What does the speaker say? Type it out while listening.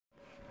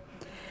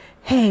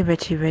Hey,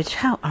 Richie Rich,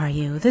 how are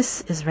you?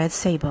 This is Red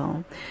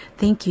Sable.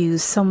 Thank you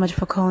so much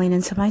for calling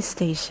into my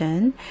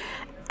station.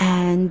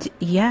 And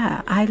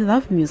yeah, I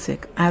love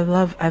music. I've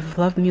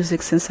loved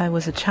music since I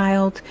was a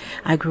child.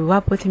 I grew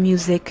up with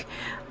music.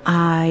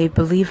 I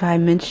believe I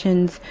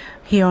mentioned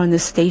here on the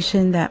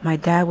station that my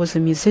dad was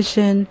a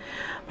musician.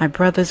 My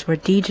brothers were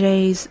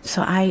DJs.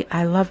 So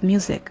I love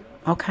music,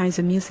 all kinds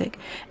of music.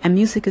 And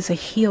music is a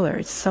healer.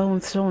 It's so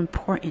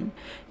important.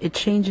 It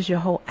changes your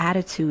whole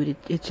attitude.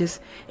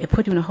 It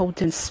puts you in a whole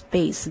different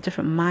space, a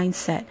different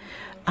mindset.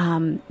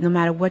 No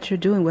matter what you're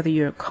doing, whether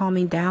you're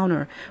calming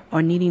down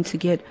or needing to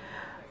get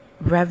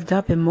revved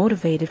up and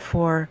motivated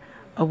for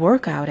a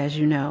workout, as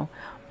you know,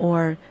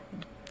 or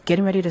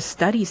getting ready to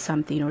study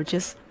something, or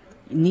just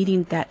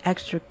needing that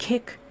extra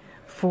kick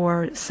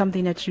for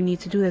something that you need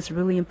to do that's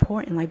really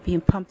important, like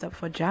being pumped up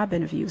for a job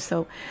interview.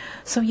 So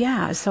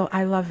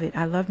I love it.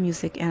 I love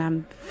music, and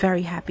I'm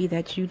very happy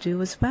that you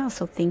do as well.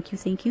 So thank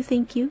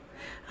you.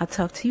 I'll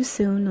talk to you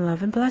soon.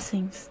 Love and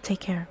blessings. Take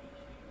care.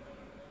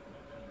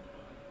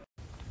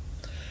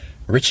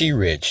 Richie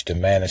Rich, the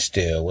man of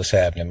steel. What's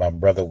happening, my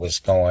brother? What's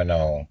going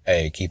on?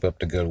 Hey, keep up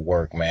the good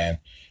work, man.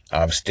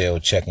 I'm still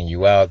checking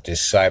you out.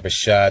 This cyber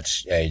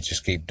shots. Hey,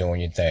 just keep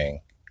doing your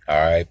thing. All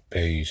right,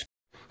 peace.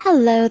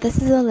 Hello, this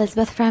is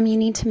Elizabeth from You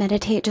Need to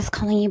Meditate, just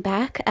calling you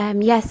back.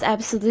 Yes,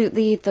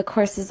 absolutely, the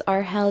courses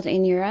are held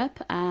in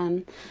Europe.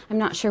 I'm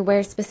not sure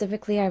where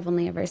specifically. I've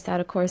only ever sat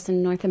a course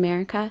in North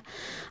America.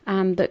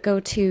 But go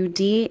to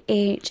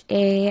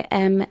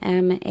DHAMMA,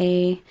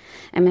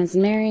 as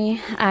in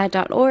Mary,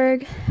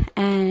 .org,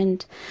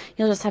 and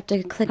you'll just have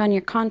to click on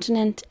your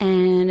continent,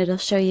 and it'll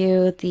show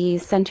you the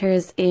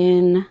centers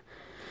in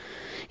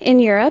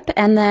Europe,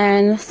 and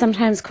then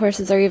sometimes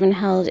courses are even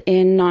held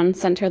in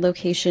non-center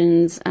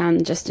locations,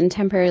 just in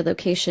temporary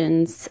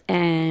locations,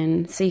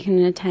 and so you can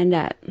attend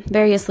at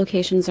various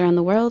locations around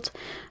the world.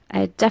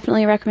 I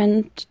definitely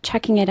recommend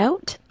checking it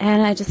out,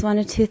 and I just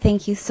wanted to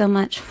thank you so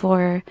much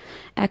for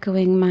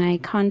echoing my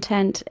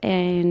content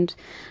and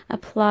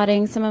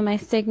applauding some of my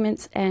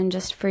segments, and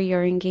just for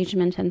your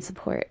engagement and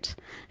support.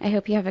 I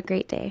hope you have a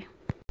great day.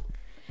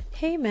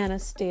 Hey, Man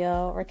of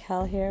Steel,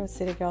 Raquel here with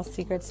City Girl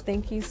Secrets.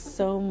 Thank you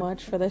so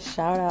much for the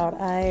shout out.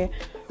 I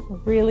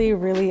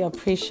really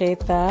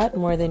appreciate that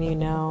more than you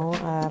know,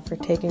 for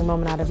taking a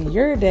moment out of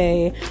your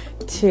day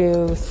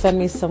to send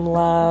me some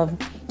love.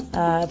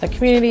 The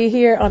community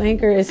here on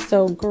Anchor is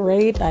so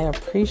great. I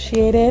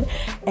appreciate it,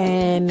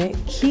 and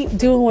keep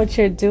doing what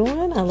you're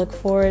doing. I look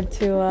forward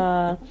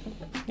to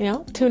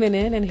tuning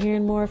in and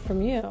hearing more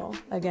from you.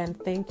 Again,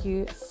 thank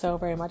you so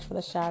very much for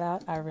the shout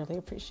out. I really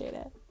appreciate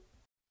it.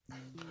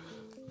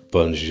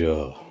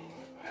 Bonjour.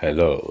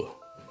 Hello.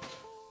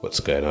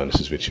 What's going on?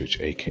 This is Richard,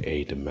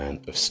 aka the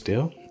Man of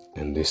Steel,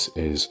 and this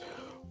is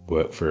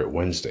Work for It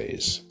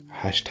Wednesdays.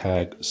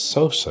 Hashtag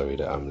so sorry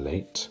that I'm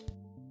late.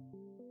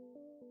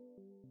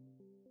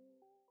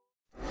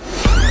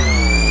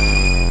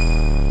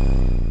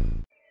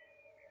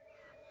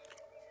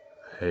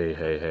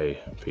 Hey,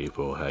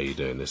 people, how you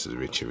doing? This is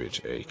Richie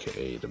Rich,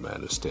 aka the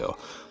Man of Steel.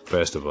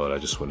 First of all, I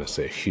just want to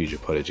say a huge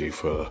apology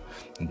for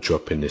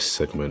dropping this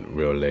segment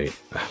real late.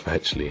 I've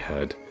actually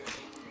had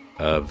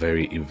a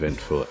very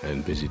eventful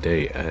and busy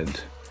day, and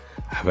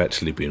I've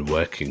actually been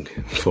working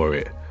for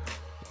it,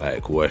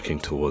 like working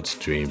towards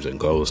dreams and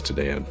goals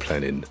today, and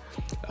planning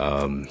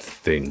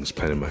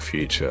planning my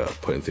future,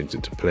 putting things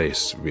into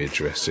place,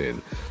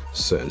 readdressing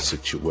certain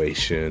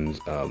situations,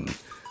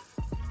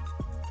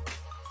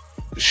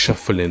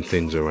 shuffling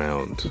things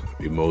around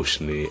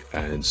emotionally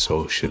and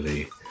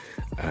socially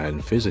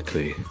and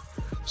physically.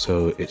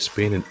 So it's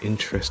been an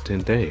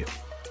interesting day.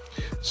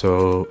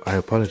 So I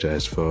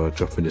apologize for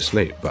dropping this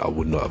late, but I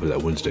would not have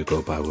let Wednesday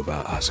go by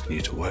without asking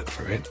you to work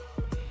for it,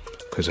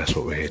 because that's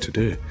what we're here to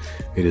do.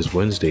 It is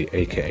Wednesday,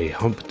 aka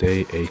hump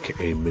day,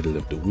 aka middle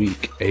of the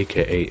week,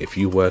 aka if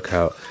you work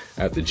out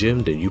at the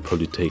gym, then you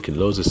probably taking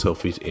loads of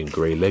selfies in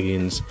grey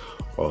leggings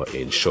or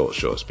in short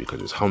shorts, because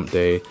it's hump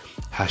day.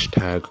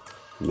 Hashtag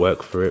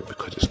work for it,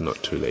 because it's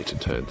not too late to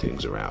turn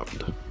things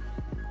around.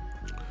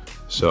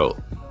 So,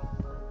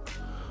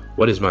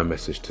 what is my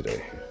message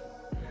today?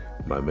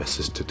 My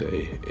message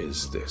today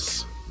is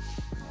this.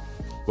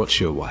 What's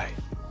your why?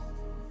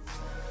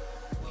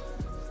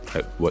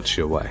 What's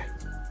your why?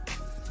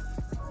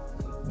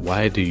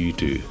 Why do you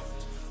do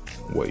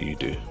what you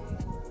do?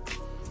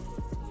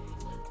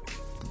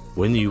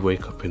 When you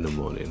wake up in the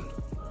morning,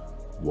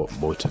 what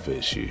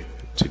motivates you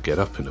to get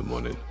up in the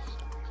morning?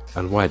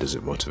 And why does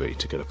it motivate you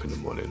to get up in the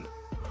morning?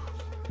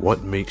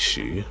 What makes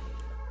you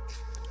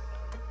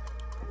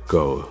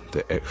go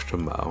the extra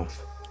mile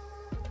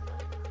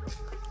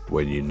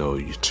when you know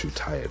you're too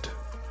tired?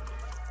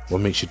 What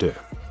makes you do it?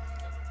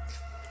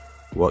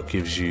 What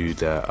gives you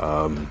that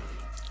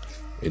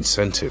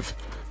incentive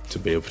to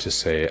be able to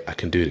say, I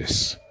can do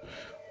this?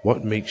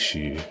 What makes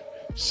you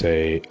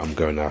say, I'm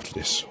going after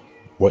this?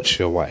 What's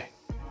your why?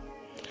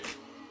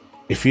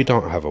 If you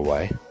don't have a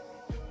why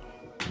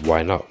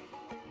not?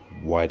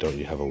 Why don't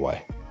you have a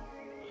why?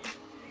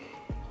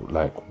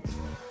 Like,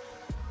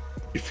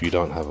 if you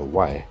don't have a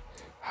why,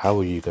 how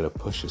are you going to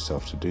push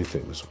yourself to do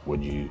things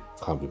when you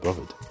can't be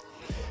bothered?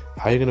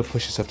 How are you going to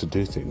push yourself to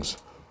do things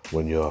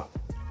when you're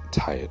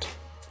tired?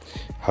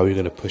 How are you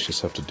going to push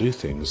yourself to do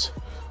things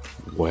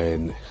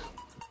when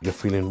you're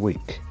feeling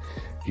weak?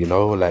 You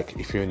know, like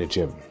if you're in the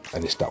gym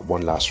and it's that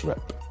one last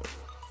rep,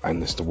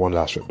 and it's the one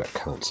last rep that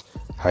counts,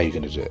 how are you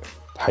going to do it?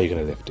 How are you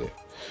going to lift it?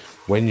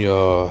 When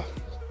you're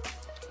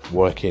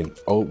working,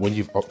 when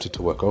you've opted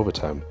to work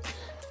overtime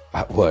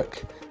at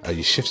work, and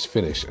your shift's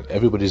finished and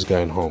everybody's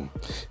going home,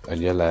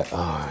 and you're like,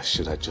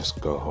 should I just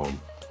go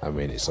home? I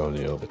mean, it's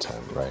only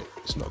overtime, right?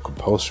 It's not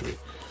compulsory.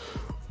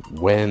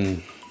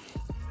 When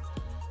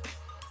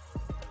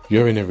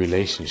you're in a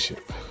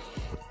relationship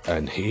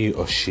and he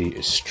or she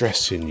is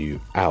stressing you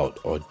out,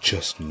 or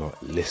just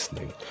not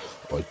listening,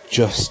 or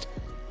just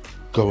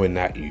going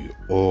at you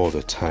all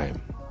the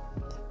time,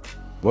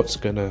 what's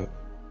gonna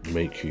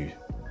make you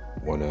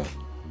wanna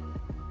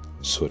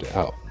sort it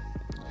out?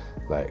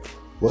 Like,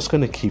 what's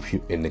gonna keep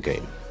you in the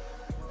game?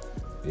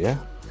 Yeah?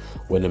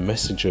 When a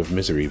messenger of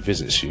misery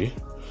visits you,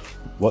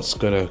 what's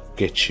gonna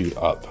get you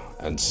up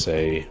and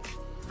say,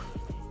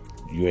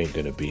 you ain't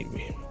gonna beat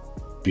me?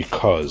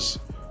 Because,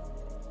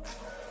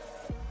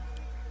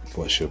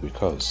 what's your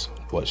because?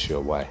 What's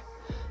your why?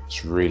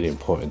 It's really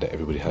important that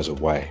everybody has a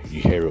why.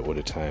 You hear it all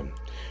the time.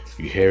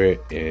 You hear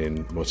it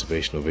in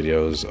motivational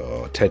videos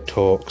or TED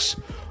Talks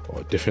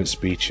or different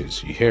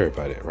speeches. You hear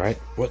about it, right?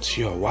 What's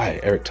your why?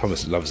 Eric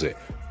Thomas loves it.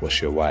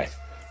 What's your why?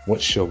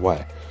 What's your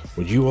why?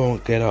 When you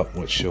won't get up,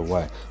 what's your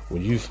why?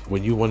 When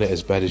you want it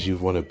as bad as you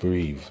want to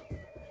breathe.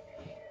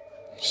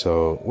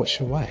 So what's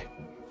your why?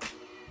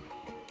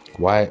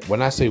 Why,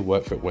 when I say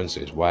Work for It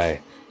Wednesdays, why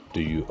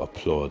do you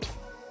applaud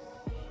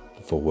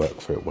for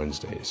Work for It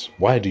Wednesdays?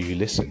 Why do you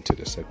listen to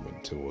the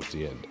segment towards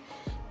the end?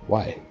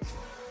 Why?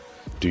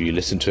 Do you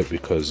listen to it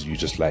because you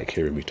just like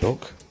hearing me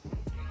talk?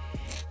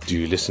 Do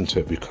you listen to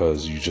it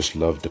because you just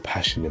love the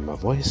passion in my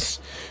voice?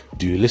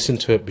 Do you listen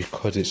to it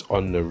because it's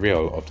on the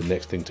reel of the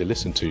next thing to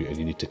listen to and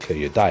you need to clear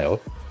your dial?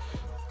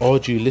 Or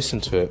do you listen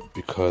to it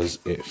because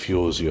it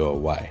fuels your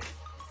why?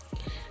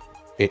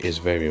 It is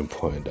very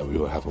important that we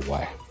all have a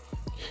why,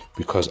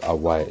 because our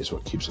why is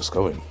what keeps us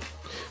going.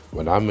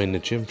 When I'm in the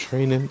gym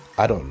training,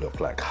 I don't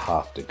look like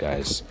half the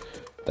guys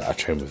that I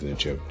train with in the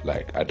gym.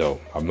 Like, I don't.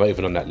 I'm not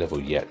even on that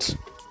level yet.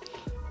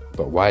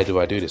 But why do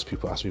I do this?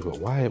 People ask me, but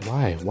why?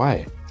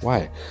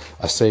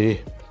 I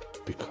say,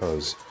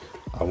 because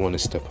I want to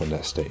step on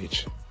that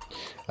stage.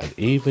 And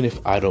even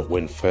if I don't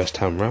win first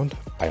time round,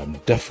 I am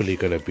definitely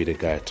going to be the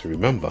guy to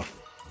remember.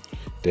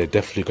 They're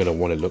definitely going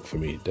to want to look for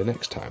me the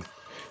next time.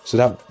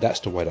 So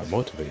that's the why that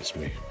motivates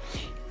me.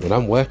 When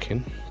I'm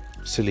working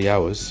silly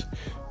hours,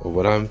 or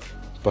when I'm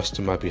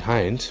busting my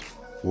behind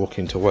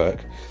walking to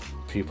work,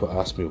 people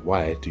ask me,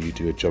 why do you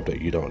do a job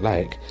that you don't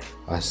like?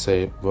 I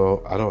say,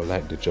 well, I don't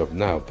like the job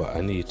now, but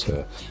I need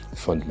to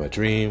fund my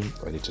dream.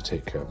 I need to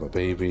take care of my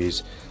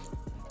babies.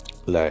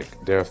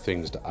 Like, there are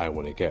things that I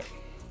want to get.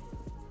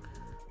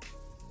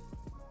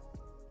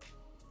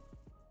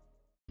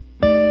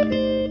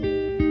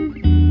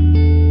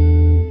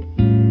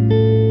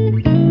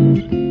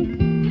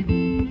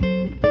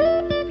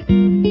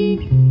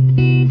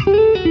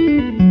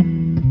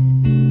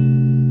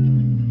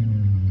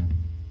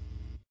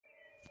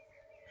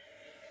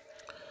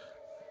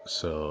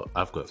 So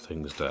I've got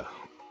things that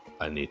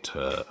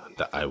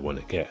I want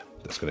to get,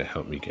 that's going to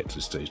help me get to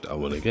the stage that I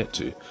want to get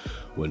to.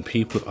 When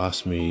people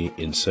ask me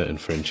in certain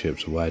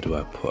friendships, why do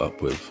I put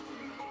up with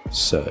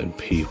certain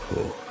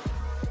people?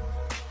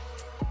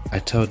 I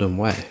tell them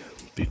why.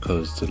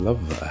 Because the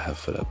love that I have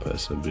for that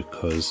person,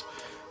 because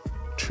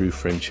true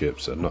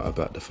friendships are not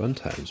about the fun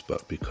times,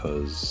 but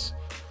because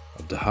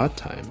of the hard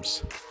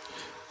times.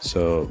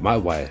 So my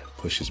why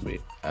pushes me,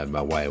 and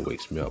my why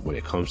wakes me up. When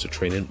it comes to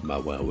training, my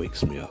why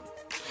wakes me up.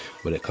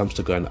 When it comes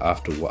to going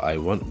after what I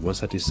want,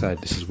 once I decide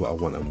this is what I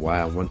want and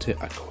why I want it,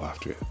 I go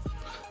after it.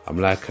 I'm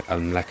like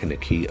an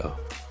Akita.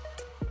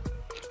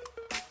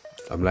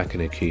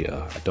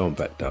 I don't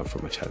back down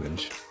from a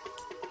challenge.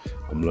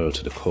 I'm loyal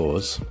to the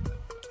cause,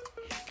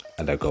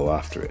 and I go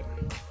after it.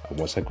 And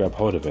once I grab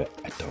hold of it,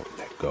 I don't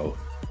let go.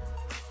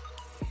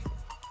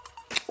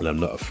 And I'm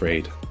not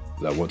afraid.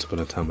 Like, once upon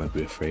a time I'd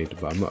be afraid,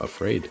 but I'm not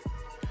afraid,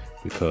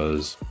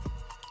 because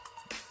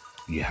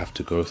you have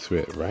to go through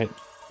it, right?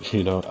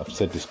 You know, I've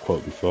said this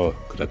quote before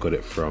because I got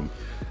it from,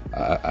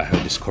 I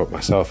heard this quote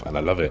myself and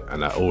I love it.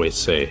 And I always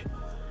say,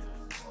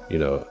 you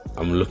know,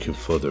 I'm looking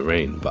for the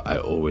rain, but I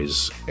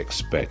always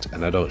expect,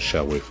 and I don't shy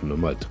away from the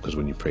mud, because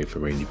when you pray for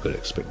rain, you've got to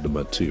expect the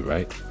mud too,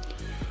 right?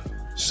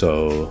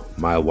 So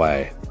my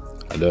why,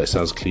 I know it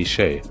sounds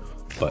cliche,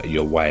 but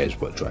your why is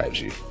what drives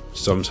you.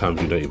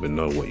 Sometimes you don't even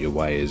know what your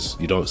why is.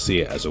 You don't see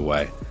it as a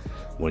why.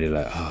 When you're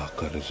like, oh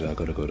God, I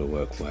gotta go to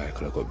work. Why?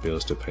 Because I've got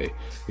bills to pay.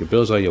 Your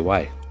bills are your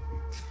why.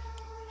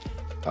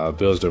 Are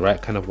bills the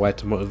right kind of why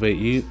to motivate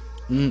you?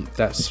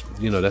 That's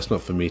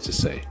not for me to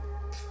say.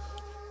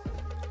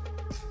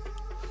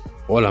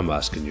 All I'm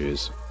asking you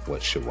is,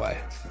 what's your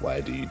why? Why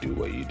do you do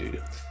what you do?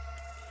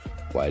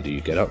 Why do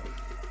you get up?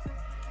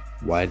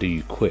 Why do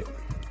you quit?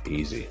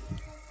 Easy.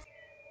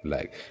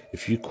 Like,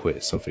 if you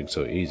quit something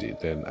so easy,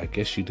 then I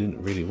guess you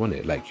didn't really want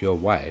it. Like, your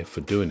why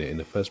for doing it in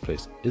the first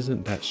place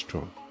isn't that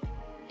strong,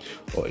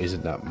 or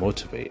isn't that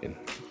motivating,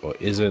 or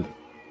isn't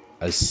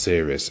as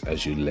serious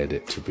as you led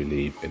it to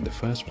believe in the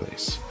first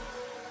place.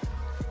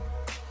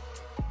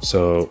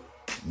 So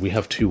we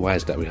have two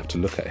whys that we have to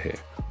look at here.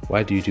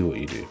 Why do you do what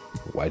you do?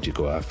 Why do you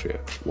go after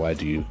it? Why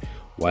do you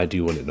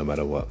want it no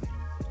matter what?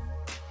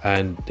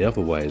 And the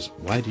other why is,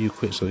 why do you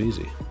quit so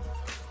easy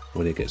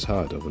when it gets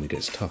hard or when it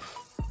gets tough?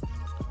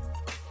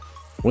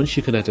 Once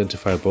you can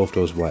identify both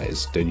those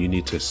whys, then you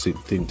need to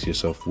think to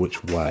yourself,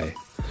 which why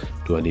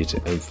do I need to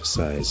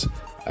emphasize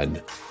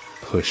and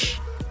push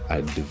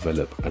and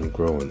develop and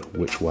grow on?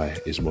 Which why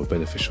is more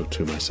beneficial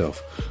to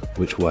myself?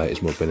 Which why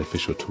is more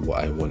beneficial to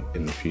what I want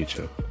in the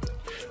future?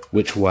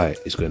 Which why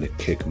is going to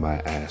kick my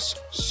ass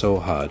so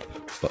hard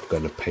but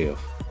going to pay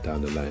off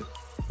down the line?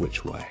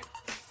 Which why?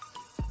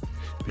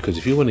 Because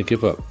if you want to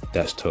give up,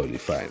 that's totally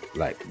fine.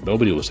 Like,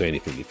 nobody will say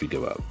anything if you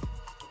give up.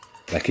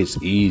 Like,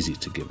 it's easy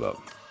to give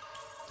up.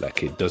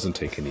 Like, it doesn't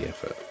take any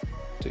effort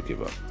to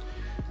give up.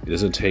 It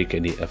doesn't take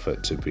any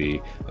effort to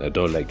be, and I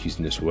don't like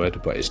using this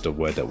word, but it's the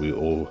word that we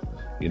all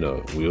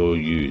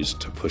use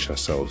to push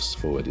ourselves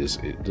forward, is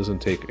it doesn't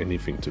take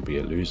anything to be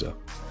a loser.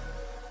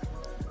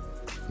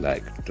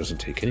 Like, it doesn't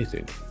take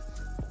anything.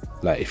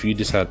 Like, if you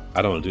decide,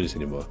 I don't want to do this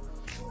anymore,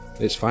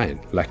 it's fine.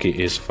 Like, it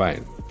is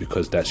fine,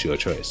 because that's your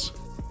choice.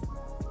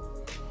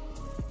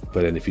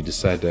 But then if you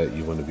decide that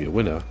you want to be a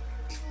winner,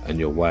 and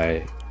your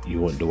why,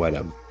 you want the why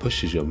that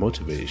pushes you,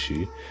 motivates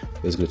you,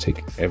 it's going to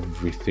take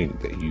everything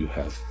that you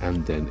have,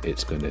 and then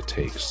it's going to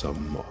take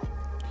some more.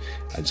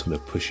 And it's going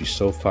to push you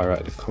so far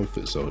out of the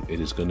comfort zone. It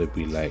is going to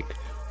be like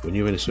when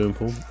you're in a swimming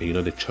pool and you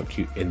know they chuck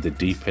you in the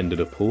deep end of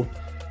the pool,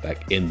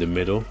 like in the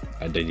middle,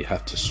 and then you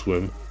have to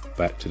swim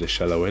back to the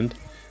shallow end,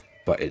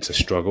 but it's a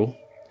struggle.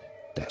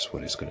 That's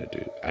what it's going to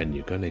do. And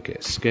you're going to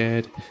get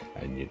scared,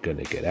 and you're going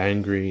to get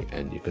angry,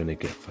 and you're going to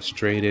get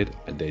frustrated,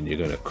 and then you're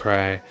going to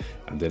cry,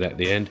 and then at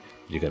the end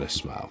you're going to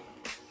smile.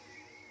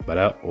 But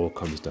that all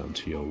comes down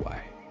to your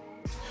why.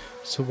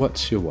 So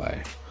what's your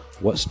why?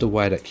 What's the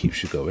why that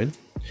keeps you going?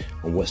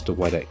 And what's the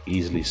why that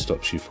easily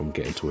stops you from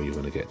getting to where you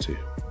want to get to?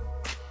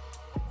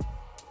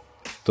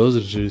 Those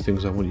are the two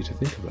things I want you to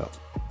think about.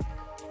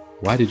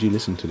 Why did you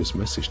listen to this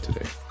message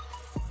today?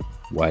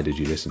 Why did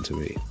you listen to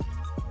me?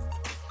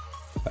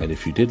 And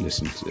if you did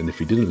listen, and if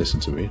you didn't listen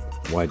to me,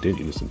 why didn't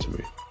you listen to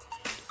me?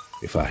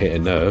 If I hit a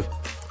nerve,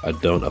 I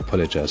don't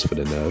apologize for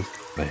the nerve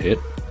I hit,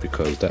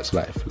 because that's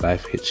life.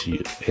 Life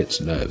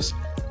hits nerves.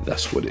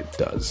 That's what it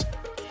does.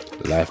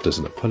 Life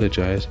doesn't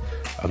apologize.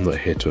 I'm not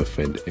here to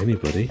offend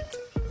anybody.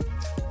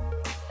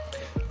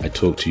 I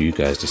talk to you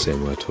guys the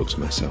same way I talk to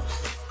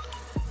myself.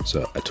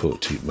 So I talk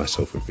to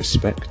myself with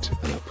respect,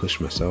 and I push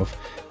myself.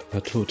 I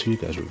talk to you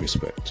guys with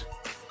respect,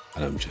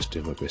 and I'm just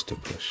doing my best to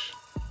push.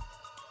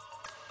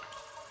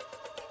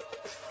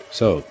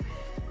 So,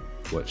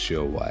 what's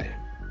your why?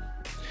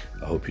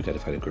 I hope you guys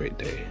have had a great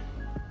day.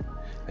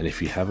 And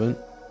if you haven't,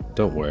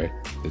 don't worry,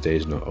 the day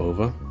is not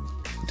over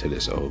until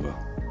it's over.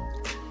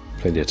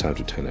 Plenty of time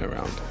to turn it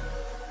around.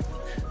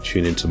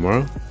 Tune in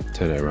tomorrow,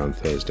 turn it around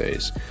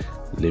Thursdays.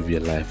 Live your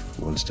life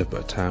one step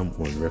at a time,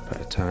 one rep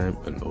at a time,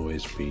 and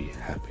always be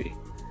happy.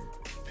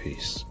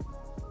 Peace.